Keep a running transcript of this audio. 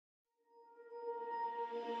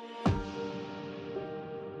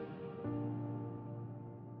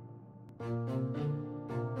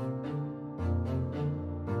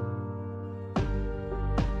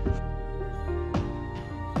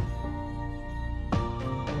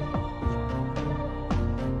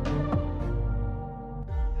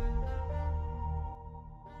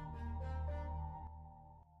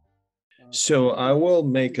So I will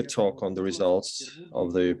make a talk on the results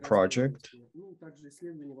of the project,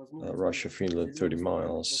 Russia, Finland, 30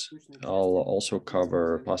 miles. I'll also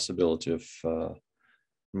cover possibility of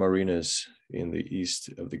marinas in the east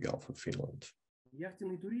of the Gulf of Finland.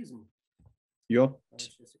 Yacht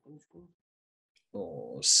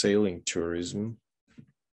or sailing tourism,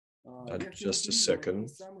 just a second,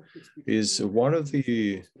 is one of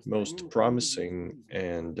the most promising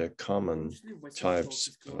and common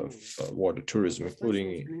types of water tourism, including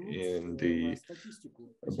in the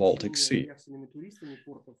Baltic Sea.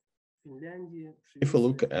 If we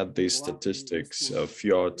look at the statistics of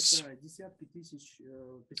yachts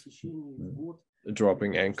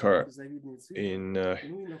dropping anchor in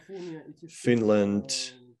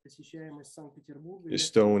Finland,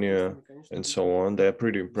 Estonia, and so on, they're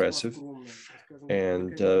pretty impressive.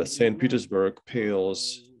 And St. Petersburg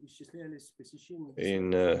pales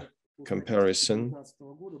in comparison.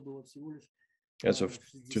 As of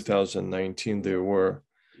 2019, there were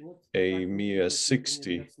a mere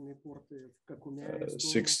 60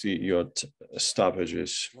 yacht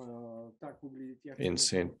stoppages in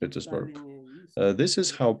St. Petersburg. This is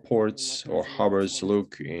how ports or harbors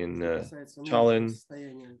look in Tallinn.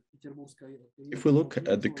 If we look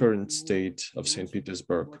at the current state of St.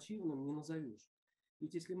 Petersburg,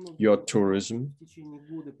 yacht tourism,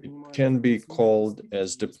 it can be called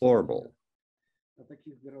as deplorable.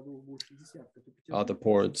 Other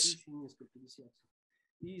ports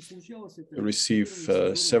receive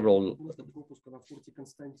several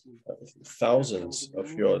thousands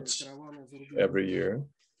of yachts every year.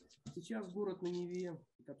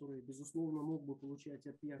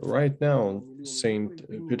 Right now,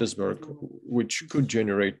 St. Petersburg, which could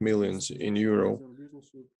generate millions in euro,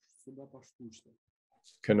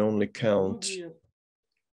 can only count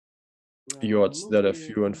yachts that are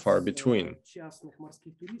few and far between.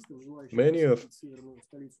 Many of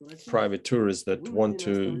private tourists that want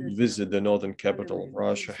to visit the northern capital of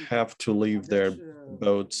Russia have to leave their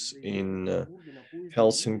boats in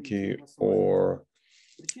Helsinki or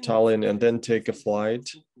Tallinn and then take a flight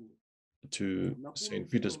to St.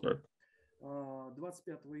 Petersburg.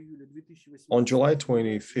 On July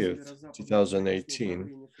 25th,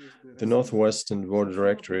 2018, the Northwestern Border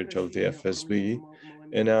Directorate of the FSB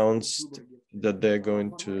announced that they're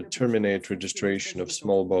going to terminate registration of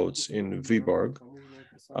small boats in Vyborg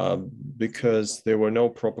because there were no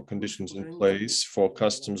proper conditions in place for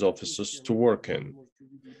customs officers to work in.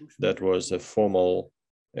 That was a formal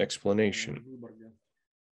explanation.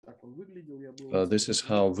 This is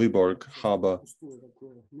how Vyborg harbor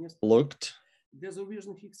looked.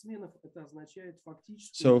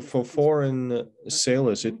 So for foreign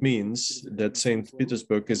sailors, it means that St.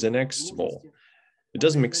 Petersburg is inaccessible. It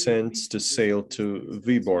doesn't make sense to sail to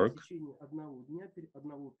Vyborg.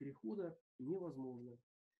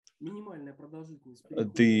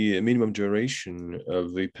 The minimum duration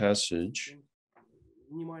of the passage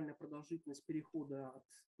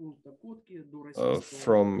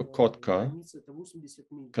from Kotka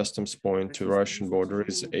customs point to Russian border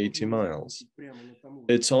is 80 miles.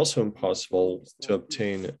 It's also impossible to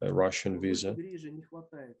obtain a Russian visa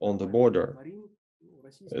on the border.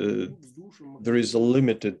 There is a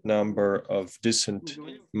limited number of decent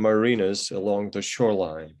marinas along the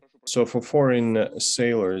shoreline. So for foreign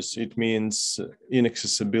sailors, it means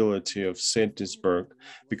inaccessibility of St. Petersburg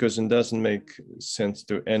because it doesn't make sense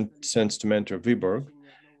to enter Vyborg,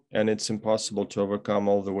 and it's impossible to overcome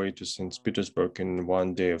all the way to St. Petersburg in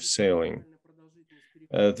one day of sailing.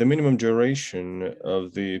 The minimum duration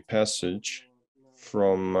of the passage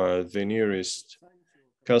from the nearest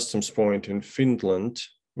customs point in Finland,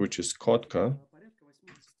 which is Kotka,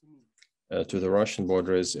 to the Russian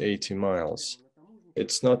border is 80 miles.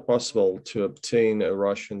 It's not possible to obtain a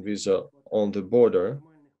Russian visa on the border,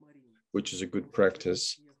 which is a good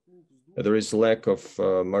practice. There is lack of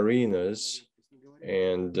marinas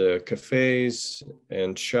and cafes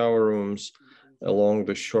and shower rooms along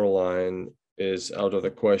the shoreline is out of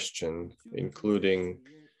the question, including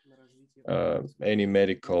any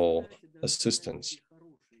medical assistance.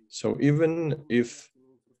 So even if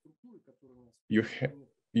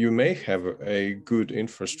you may have a good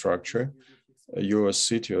infrastructure, your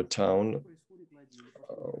city or town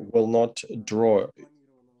will not draw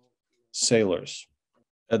sailors.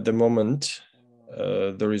 At the moment,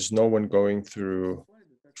 there is no one going through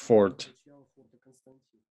Fort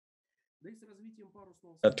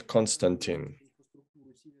at Constantine.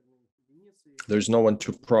 There's no one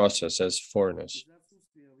to process as foreigners.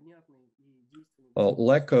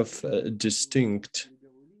 Lack of distinct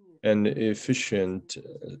and efficient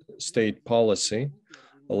state policy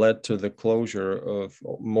led to the closure of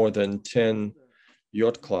more than 10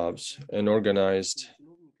 yacht clubs and organized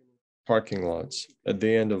parking lots. At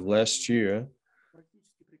the end of last year,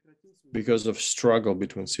 because of struggle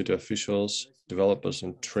between city officials, developers,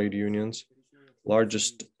 and trade unions,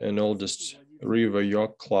 largest and oldest river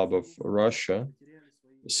yacht club of Russia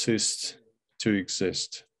ceased to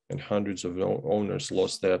exist, and hundreds of owners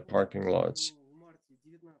lost their parking lots.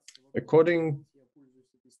 According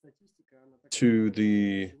to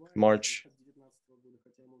the March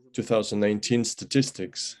 2019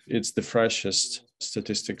 statistics, it's the freshest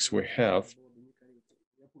statistics we have.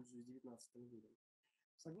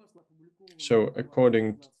 So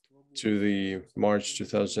according to the March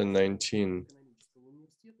 2019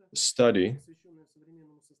 study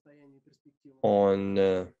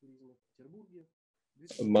on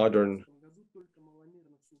modern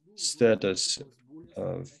status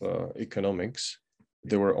of economics,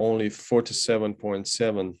 there were only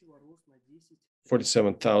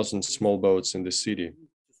 47,000 small boats in the city.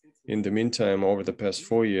 In the meantime, over the past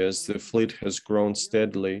 4 years, the fleet has grown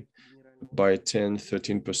steadily by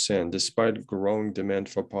 10–13%. Despite growing demand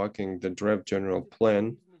for parking, the draft general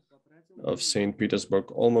plan of St.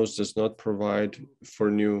 Petersburg almost does not provide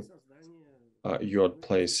for new yacht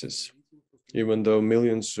places, even though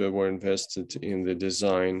millions were invested in the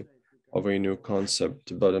design of a new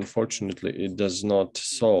concept, but unfortunately it does not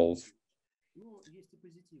solve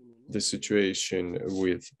the situation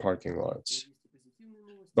with parking lots.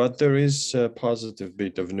 But there is a positive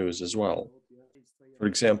bit of news as well. For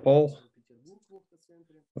example,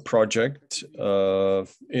 a project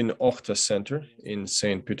in Okhta Center in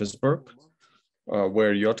St. Petersburg,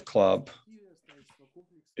 where yacht club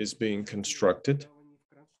is being constructed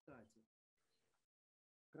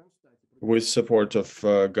with support of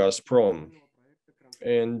Gazprom.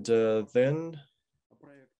 And then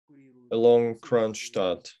along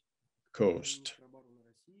Kronstadt coast.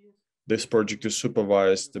 This project is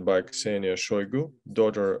supervised by Ksenia Shoigu,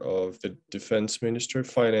 daughter of the defense minister.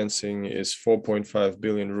 Financing is 4.5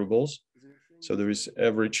 billion rubles. So there is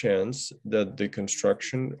every chance that the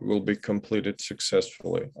construction will be completed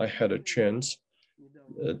successfully. I had a chance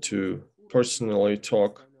to personally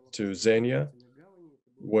talk to Xenia,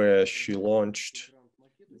 where she launched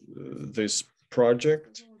this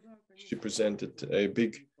project. She presented a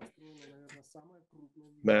big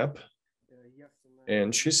map,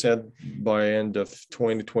 and she said by end of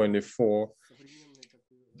 2024,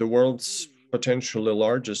 the world's potentially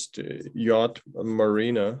largest yacht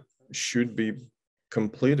marina should be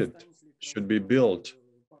completed, should be built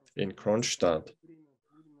in Kronstadt.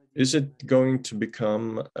 Is it going to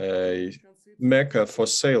become a mecca for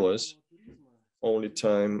sailors? Only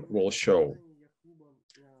time will show.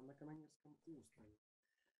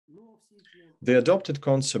 The adopted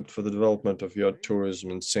concept for the development of yacht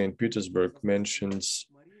tourism in St. Petersburg mentions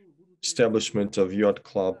establishment of yacht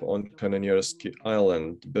club on Kananersky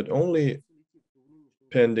Island, but only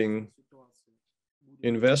pending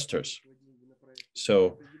investors.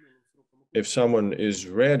 So if someone is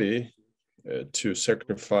ready to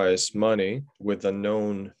sacrifice money with a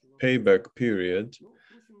known payback period,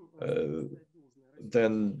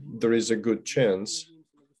 then there is a good chance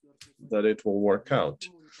that it will work out.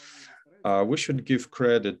 We should give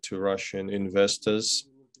credit to Russian investors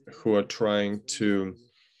who are trying to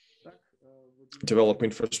develop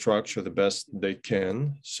infrastructure the best they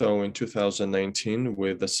can. So in 2019,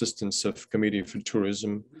 with assistance of Committee for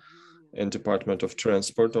Tourism and Department of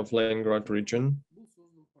Transport of Leningrad region,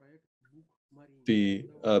 the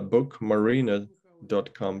book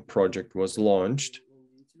marina.com project was launched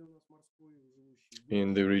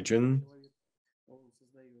in the region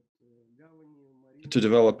to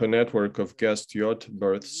develop a network of guest yacht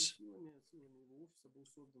berths.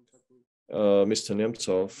 Mr.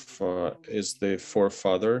 Nemtsov is the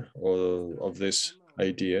forefather of this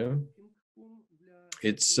idea.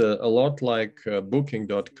 It's a lot like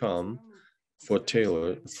booking.com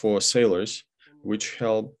for sailors, which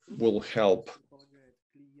will help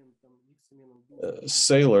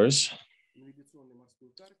sailors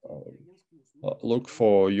look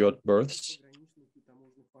for yacht berths,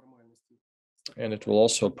 and it will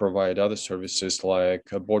also provide other services like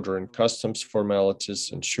border and customs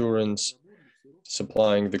formalities, insurance,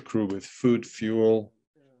 supplying the crew with food, fuel,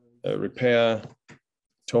 repair,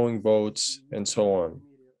 towing boats, and so on.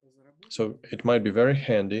 So it might be very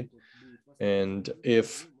handy, and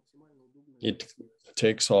if it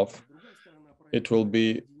takes off, it will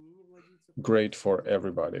be great for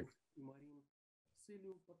everybody.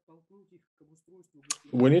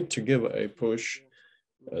 We need to give a push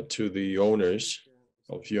to the owners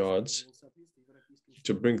of yachts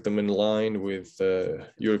to bring them in line with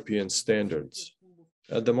European standards.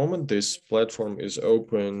 At the moment, this platform is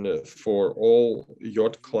open for all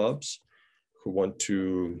yacht clubs who want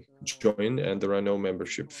to join, and there are no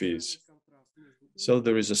membership fees. So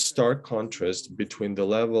there is a stark contrast between the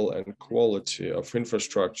level and quality of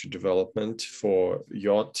infrastructure development for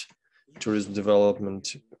yacht tourism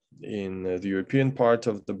development in the European part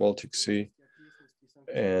of the Baltic Sea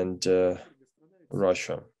and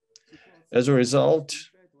Russia. As a result,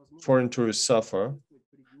 foreign tourists suffer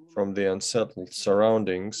from the unsettled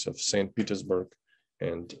surroundings of St. Petersburg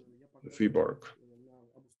and Vyborg.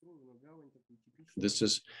 This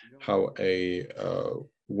is how a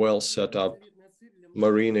well set up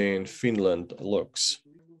marina in Finland looks.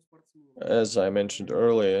 As I mentioned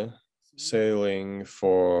earlier, sailing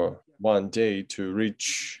for one day to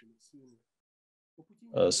reach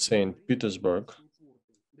St. Petersburg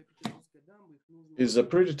is a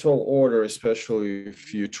pretty tall order, especially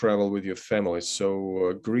if you travel with your family.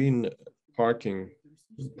 So green parking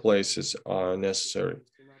places are necessary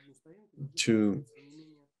to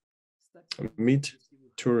meet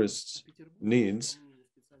tourists' needs.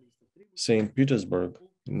 St. Petersburg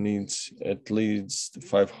needs at least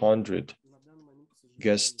 500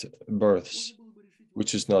 guest berths,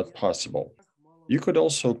 which is not possible. You could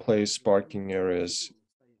also place parking areas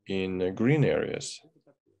in green areas.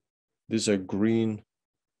 These are green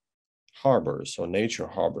harbors or nature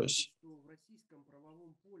harbors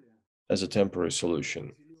as a temporary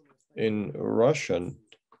solution. In Russian,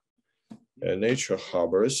 nature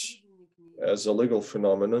harbors as a legal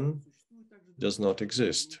phenomenon does not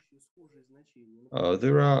exist.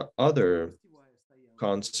 There are other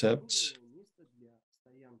concepts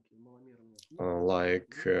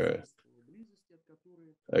like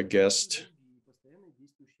a guest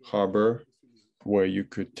harbor where you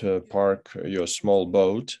could park your small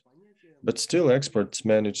boat, but still experts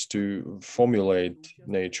manage to formulate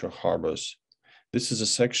nature harbors. This is a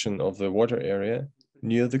section of the water area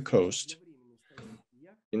near the coast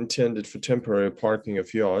intended for temporary parking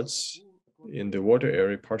of yachts in the water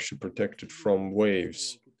area partially protected from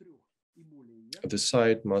waves. The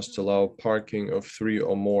site must allow parking of 3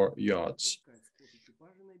 or more yachts.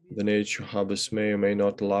 The nature harbors may or may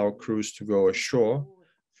not allow crews to go ashore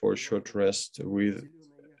for a short rest with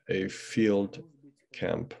a field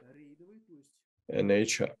camp. A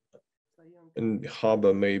nature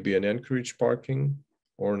harbor may be an anchorage parking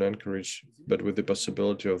or an anchorage, but with the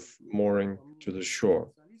possibility of mooring to the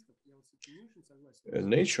shore. A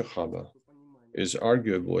nature harbor is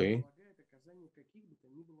arguably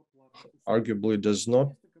does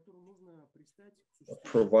not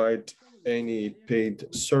provide any paid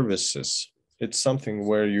services. It's something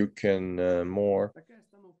where you can moor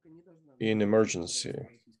in emergency.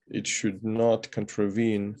 It should not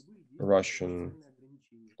contravene Russian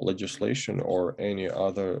legislation or any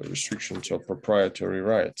other restrictions or proprietary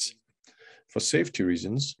rights. For safety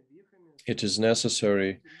reasons, it is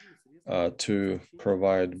necessary to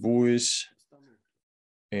provide buoys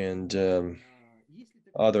and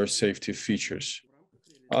other safety features.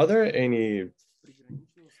 Are there any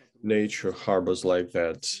nature harbors like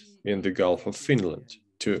that in the Gulf of Finland?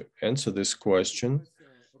 To answer this question,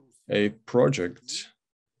 a project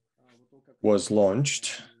was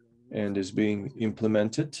launched and is being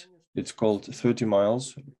implemented. It's called 30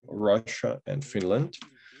 miles, Russia and Finland.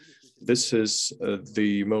 This is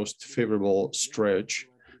the most favorable stretch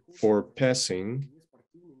for passing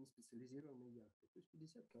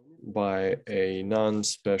by a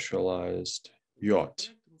non-specialized yacht.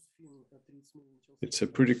 It's a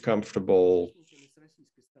pretty comfortable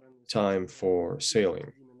time for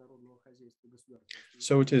sailing.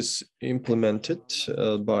 So it is implemented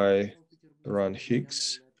by Ron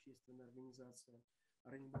Hicks,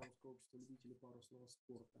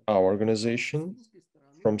 our organization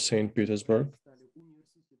from St. Petersburg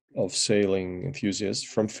of sailing enthusiasts.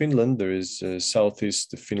 From Finland, there is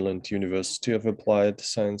Southeast Finland University of Applied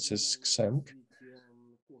Sciences, XAMK,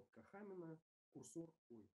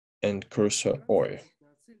 and Cursor OI.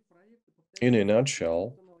 In a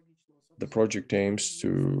nutshell, the project aims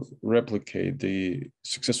to replicate the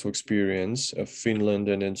successful experience of Finland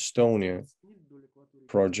and Estonia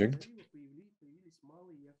project,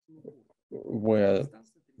 where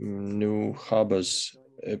new harbors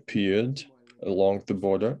appeared along the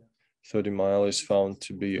border. 30 mile is found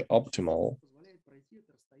to be optimal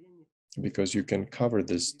because you can cover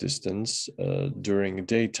this distance during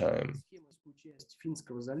daytime.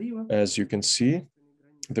 As you can see,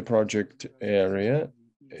 the project area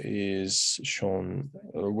is shown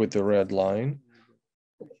with the red line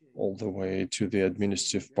all the way to the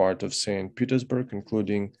administrative part of St. Petersburg,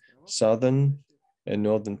 including southern and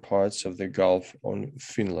northern parts of the Gulf of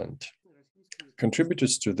Finland.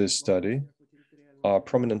 Contributors to this study are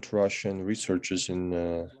prominent Russian researchers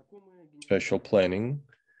in spatial planning,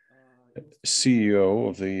 CEO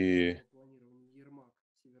of the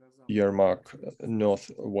Yermak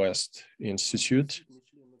Northwest Institute,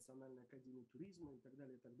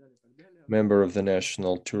 member of the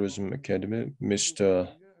National Tourism Academy, Mr.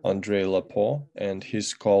 Andrei Lapo, and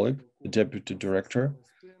his colleague, the deputy director,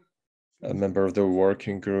 a member of the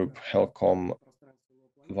working group Helcom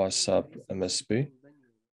Vasap MSP,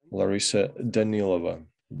 Larissa Danilova.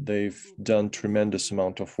 They've done tremendous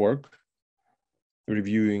amount of work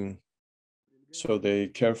reviewing, so they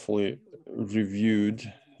carefully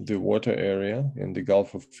reviewed the water area in the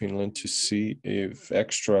Gulf of Finland to see if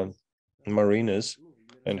extra marinas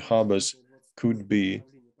and harbors could be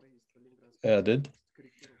added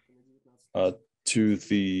to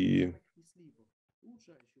the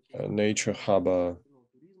nature harbor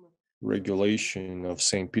regulation of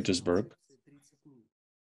St. Petersburg,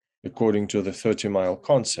 according to the 30-mile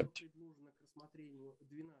concept.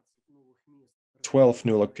 12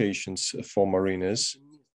 new locations for marinas,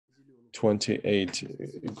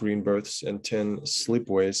 28 green berths, and 10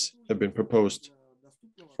 slipways have been proposed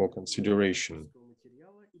for consideration.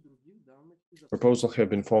 Proposals have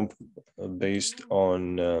been formed based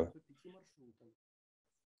on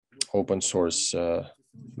open source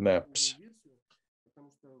maps.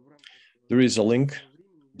 There is a link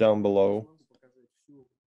down below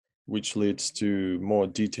which leads to more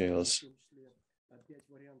details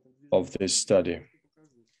of this study.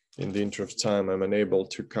 In the interest of time, I'm unable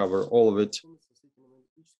to cover all of it,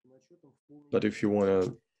 but if you want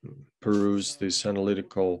to peruse this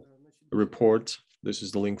analytical report, this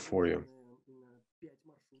is the link for you.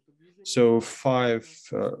 So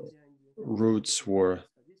 5 routes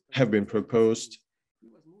have been proposed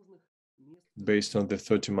based on the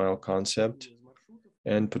 30-mile concept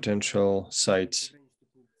and potential sites.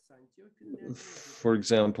 For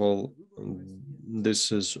example,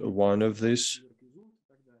 this is one of these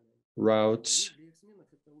routes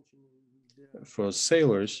for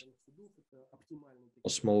sailors or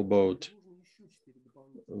small boat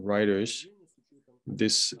riders.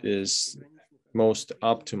 This is most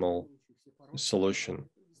optimal solution.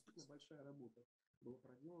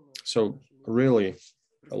 So really,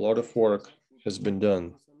 a lot of work has been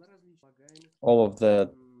done. All of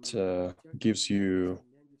that gives you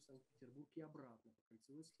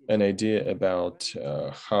an idea about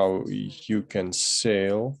how you can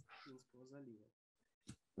sail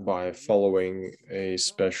by following a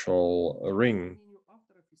special ring,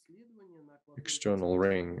 external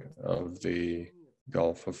ring of the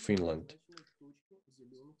Gulf of Finland.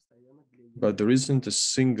 But there isn't a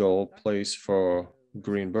single place for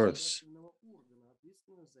green berths.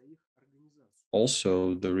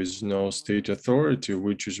 Also, there is no state authority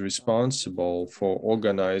which is responsible for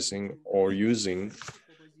organizing or using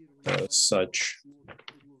such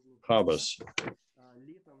harbors.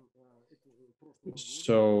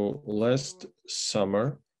 So last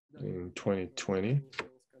summer in 2020,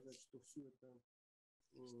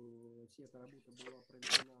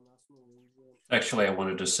 actually, I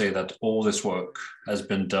wanted to say that all this work has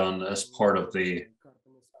been done as part of the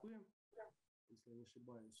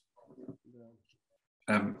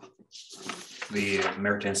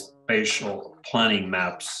maritime spatial planning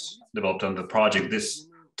maps developed on the project. This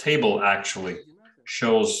table actually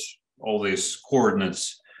shows all these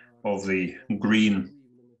coordinates of the green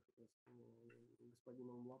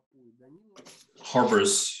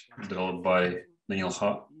harbors developed by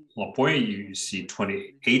Daniel Lapoy. You see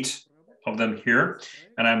 28 of them here.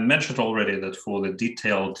 And I mentioned already that for the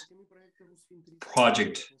detailed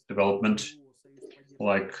project development,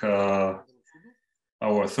 like our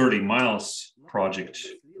 30 miles project,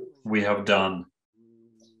 we have done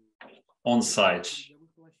on-site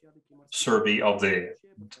survey of the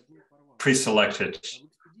pre-selected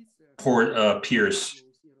port piers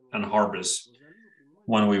and harbors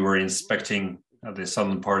when we were inspecting the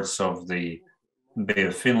southern parts of the Bay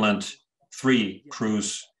of Finland. 3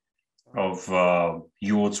 crews of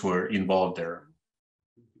yachts were involved there.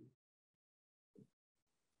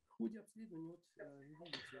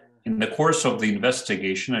 In the course of the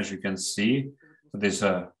investigation, as you can see, there's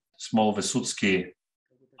a small Vysotsky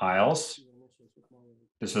Isles.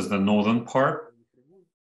 This is the northern part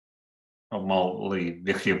of Maly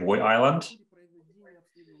Vychryvoy Island.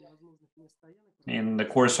 In the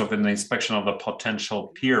course of an inspection of the potential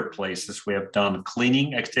pier places, we have done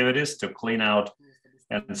cleaning activities to clean out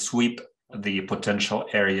and sweep the potential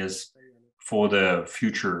areas for the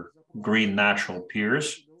future green natural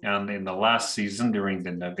piers. And in the last season, during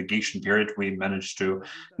the navigation period, we managed to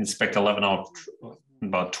inspect 11 out of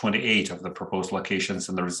about 28 of the proposed locations,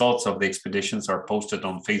 and the results of the expeditions are posted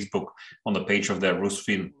on Facebook on the page of the RUS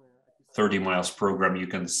FIN 30 miles program. You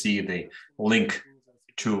can see the link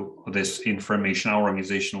to this information. Our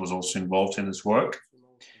organization was also involved in this work.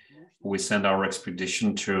 We sent our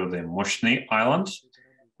expedition to the Moshny Island,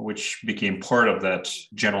 which became part of that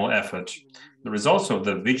general effort. The results of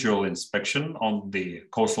the visual inspection on the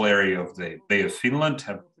coastal area of the Bay of Finland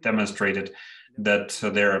have demonstrated that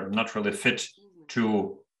they're not really fit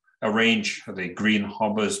to arrange the green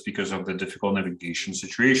harbors because of the difficult navigation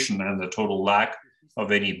situation and the total lack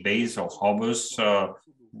of any bays or harbors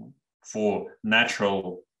for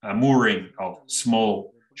natural mooring of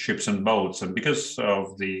small ships and boats. And because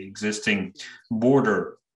of the existing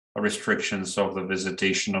border restrictions of the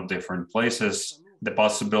visitation of different places, the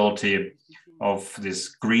possibility of these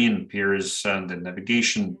green piers and the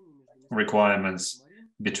navigation requirements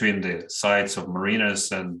between the sites of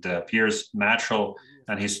marinas and piers, natural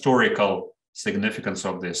and historical significance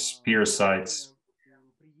of these pier sites.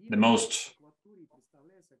 The most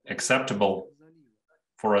acceptable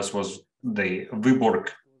for us was the Vyborg,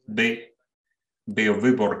 Bay of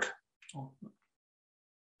Vyborg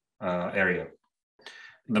area.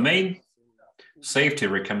 The main safety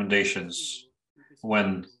recommendations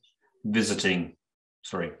when visiting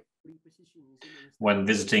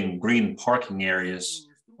green parking areas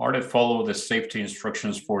are to follow the safety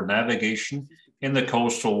instructions for navigation in the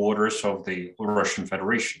coastal waters of the Russian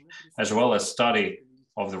Federation, as well as study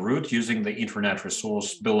of the route using the internet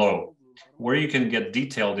resource below, where you can get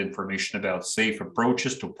detailed information about safe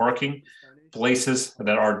approaches to parking places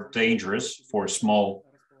that are dangerous for small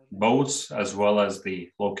boats, as well as the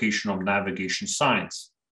location of navigation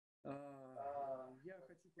signs.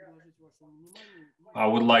 I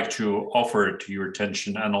would like to offer to your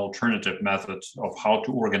attention an alternative method of how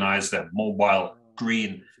to organize a mobile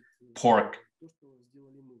green park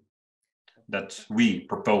that we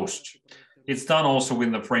proposed. It's done also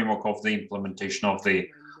in the framework of the implementation of the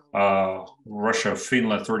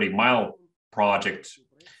Russia-Finland 30-mile project,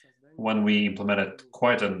 when we implemented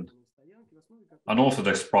quite an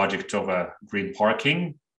unorthodox project of a green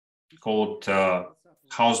parking called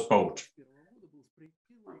houseboat.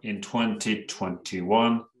 In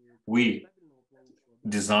 2021, we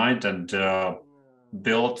designed and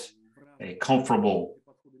built a comfortable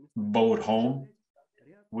boat home,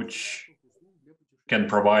 which can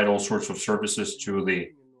provide all sorts of services to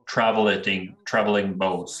the traveling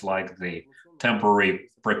boats, like the temporary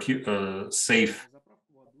safe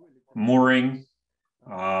mooring,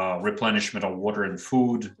 replenishment of water and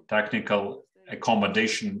food, technical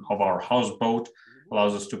accommodation of our houseboat,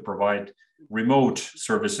 allows us to provide remote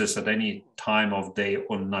services at any time of day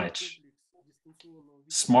or night.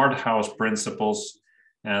 Smart house principles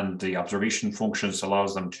and the observation functions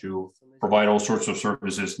allows them to provide all sorts of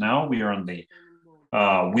services. Now we are on the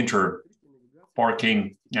winter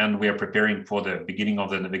parking, and we are preparing for the beginning of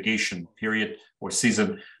the navigation period or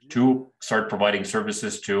season to start providing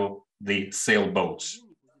services to the sailboats.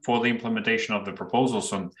 For the implementation of the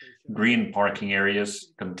proposals on green parking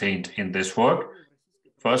areas contained in this work,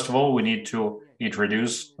 first of all, we need to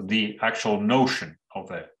introduce the actual notion of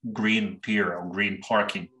a green pier or green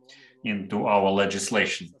parking into our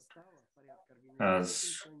legislation.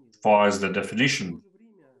 As far as the definition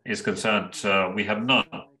is concerned, we have none.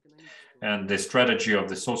 And the strategy of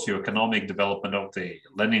the socio-economic development of the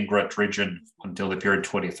Leningrad region until the period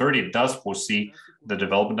 2030 does foresee the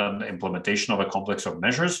development and implementation of a complex of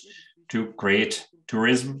measures to create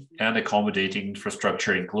tourism and accommodating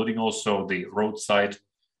infrastructure, including also the roadside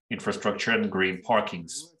infrastructure and green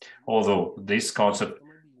parkings. Although this concept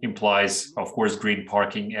implies, of course, green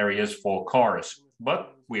parking areas for cars,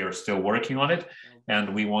 but we are still working on it,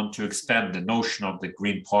 and we want to extend the notion of the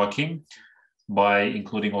green parking by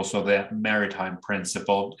including also the maritime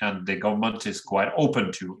principle, and the government is quite open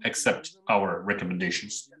to accept our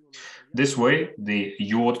recommendations. This way, the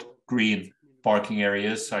yacht green parking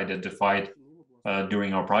areas identified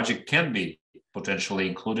during our project can be potentially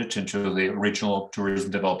included into the regional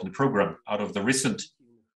tourism development program. Out of the recent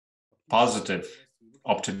positive,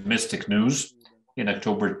 optimistic news, in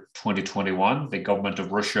October 2021, the government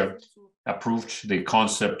of Russia approved the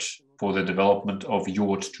concept for the development of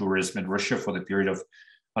yacht tourism in Russia for the period of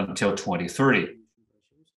until 2030.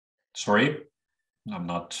 Sorry, I'm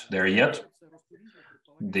not there yet.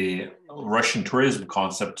 The Russian tourism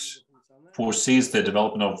concept foresees the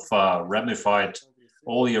development of ramified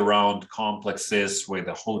all year-round complexes with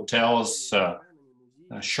hotels,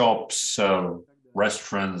 shops,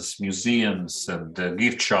 restaurants, museums, and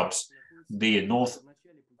gift shops. The North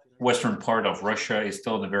western part of Russia is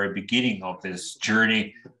still in the very beginning of this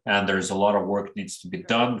journey, and there's a lot of work needs to be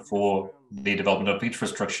done for the development of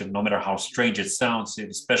infrastructure. No matter how strange it sounds,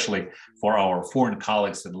 especially for our foreign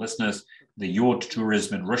colleagues and listeners, the yacht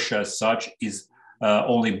tourism in Russia as such is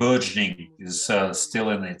only burgeoning, is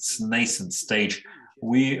still in its nascent stage.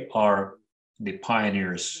 We are the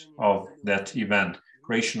pioneers of that event.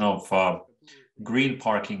 Creation of green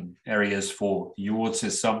parking areas for yachts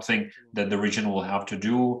is something that the region will have to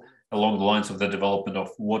do along the lines of the development of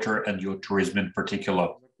water and yacht tourism in particular.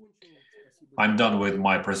 I'm done with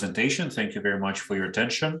my presentation. Thank you very much for your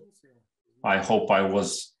attention. I hope I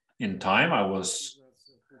was in time. I was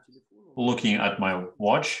looking at my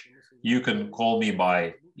watch. You can call me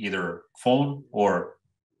by either phone or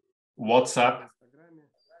WhatsApp.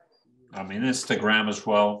 I'm in Instagram as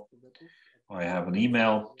well. I have an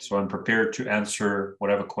email, so I'm prepared to answer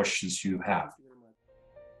whatever questions you have.